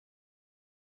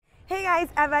Hey guys,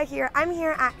 Eva here. I'm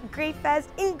here at GrapeFest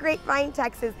in Grapevine,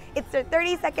 Texas. It's their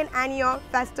 32nd annual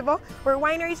festival where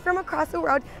wineries from across the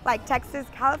world like Texas,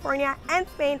 California, and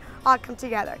Spain all come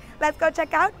together. Let's go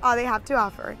check out all they have to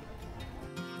offer.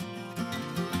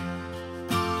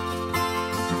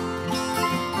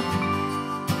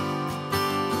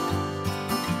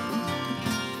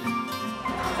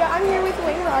 So I'm here with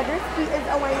Wayne Rogers. He is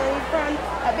a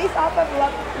winery based off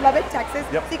of Lubbock, Texas.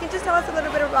 Yep. So you can just tell us a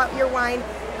little bit about your wine,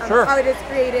 Sure. how it is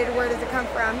created, where does it come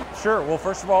from? Sure. Well,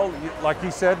 first of all, like you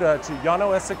said, to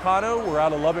Llano Estacado, we're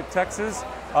out of Lubbock, Texas.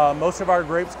 Most of our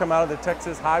grapes come out of the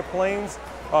Texas High Plains,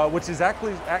 which is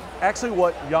actually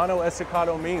what Llano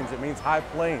Estacado means. It means high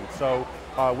plains. So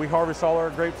we harvest all our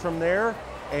grapes from there.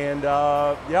 And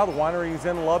yeah, the winery is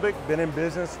in Lubbock, been in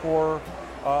business for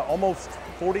almost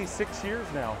 46 years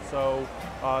now. So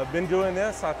been doing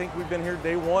this. I think we've been here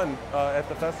day one at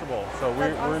the festival. So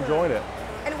we're enjoying it.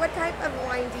 And what type of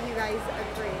wine do you guys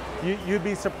create? You'd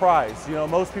be surprised. You know,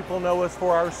 most people know us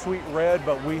for our sweet red,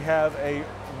 but we have a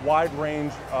wide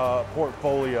range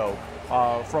portfolio,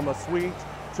 from a sweet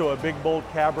to a big bold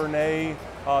Cabernet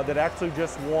that actually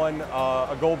just won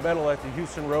a gold medal at the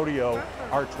Houston Rodeo,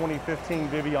 our 2015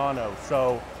 Viviano.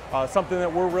 So something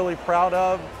that we're really proud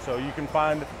of. So you can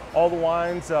find all the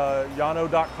wines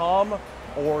llano.com,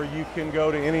 or you can go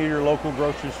to any of your local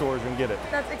grocery stores and get it.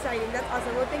 That's exciting. That's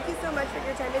awesome. Well, thank you so much for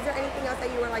your time. Is there anything else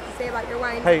that you would like to say about your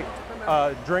wine? Hey,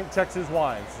 drink Texas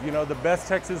wines. You know, the best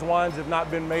Texas wines have not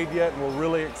been made yet, and we're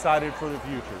really excited for the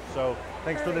future. So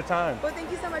thanks for the time. Well, thank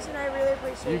you so much, and I really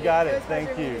appreciate it. You got it. Was a pleasure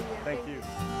Thank you. meeting Thank you.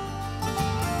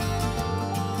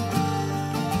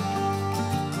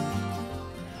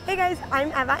 Hey guys, I'm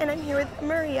Eva and I'm here with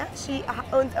Maria. She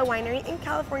owns a winery in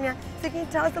California. So can you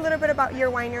tell us a little bit about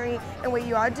your winery and what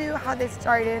you all do, how this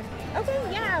started? Okay,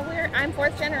 yeah, I'm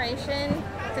fourth generation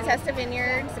to Testa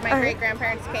Vineyards. My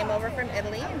great-grandparents came over from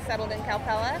Italy and settled in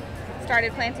Calpella,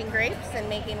 started planting grapes and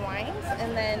making wines.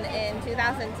 And then in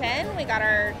 2010, we got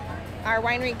our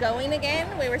winery going again.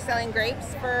 We were selling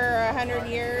grapes for 100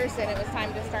 years and it was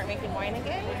time to start making wine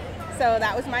again. So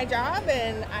that was my job,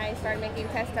 and I started making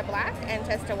Testa Black and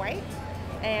Testa White,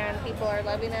 and people are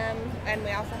loving them, and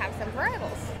we also have some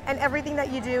varietals. And everything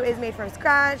that you do is made from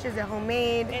scratch? Is it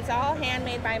homemade? It's all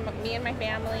handmade by me and my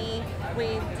family.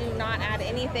 We do not add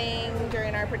anything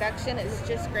during our production. It's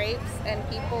just grapes, and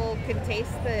people can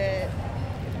taste the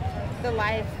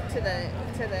life to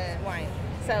the wine.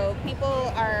 So people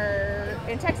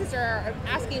in Texas are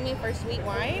asking me for sweet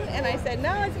wine, and I said,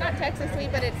 no, it's not Texas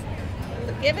sweet, but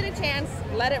give it a chance,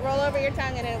 let it roll over your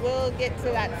tongue, and it will get to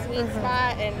that sweet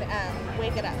spot and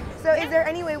wake it up. So is there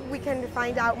any way we can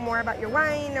find out more about your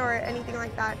wine or anything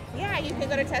like that? Yeah, you can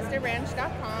go to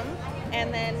testaranch.com,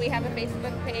 and then we have a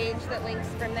Facebook page that links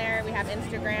from there. We have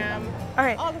Instagram,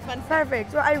 all the fun stuff.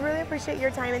 Perfect. Well, I really appreciate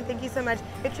your time, and thank you so much.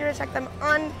 Make sure to check them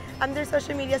on their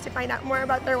social medias to find out more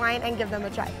about their wine and give them a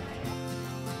try.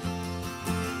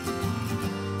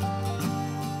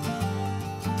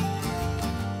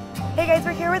 Hey guys,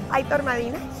 we're here with Aitor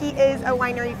Medina. He is a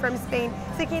winery from Spain.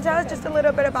 So can you tell us just a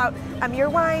little bit about your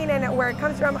wine and where it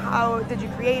comes from? How did you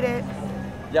create it?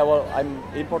 Yeah, well, I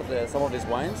import some of these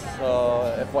wines.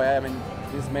 So FYI, I mean,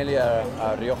 this is mainly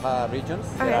Rioja regions.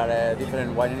 There are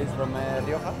different wineries from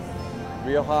Rioja.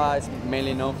 Rioja is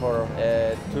mainly known for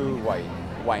two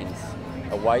wines.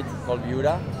 A white called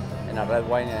Viura and a red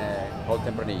wine called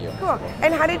Tempranillo. Cool.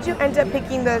 And how did you end up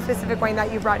picking the specific wine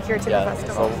that you brought here to the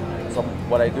festival? So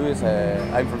what I do is,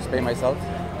 I'm from Spain myself,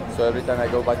 so every time I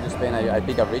go back to Spain, I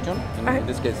pick a region. In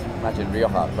this case, imagine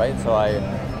Rioja, right? So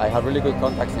I have really good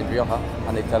contacts in Rioja,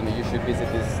 and they tell me you should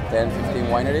visit these 10, 15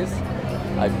 wineries.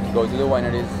 I go to the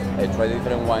wineries, I try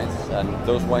different wines, and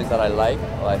those wines that I like,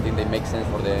 I think they make sense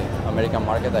for the American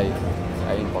market, I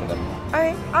import them. All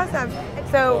right, awesome.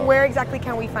 So where exactly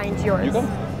can we find yours? You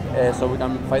can. So we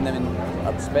can find them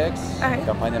at Specs, we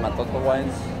can find them at Total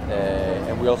Wines,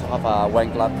 and we also have a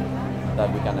wine club that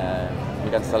we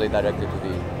can sell it directly to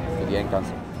the end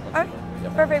consumer. Okay.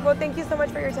 Yep. Perfect. Well, thank you so much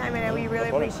for your time, and we really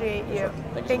appreciate you. Sure.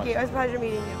 Thank you. It was a pleasure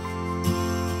meeting you.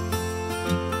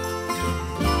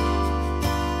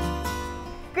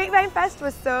 Grapevine Fest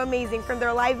was so amazing, from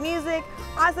their live music,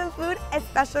 awesome food,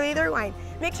 especially their wine.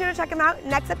 Make sure to check them out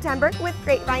next September with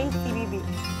Grapevine CBB.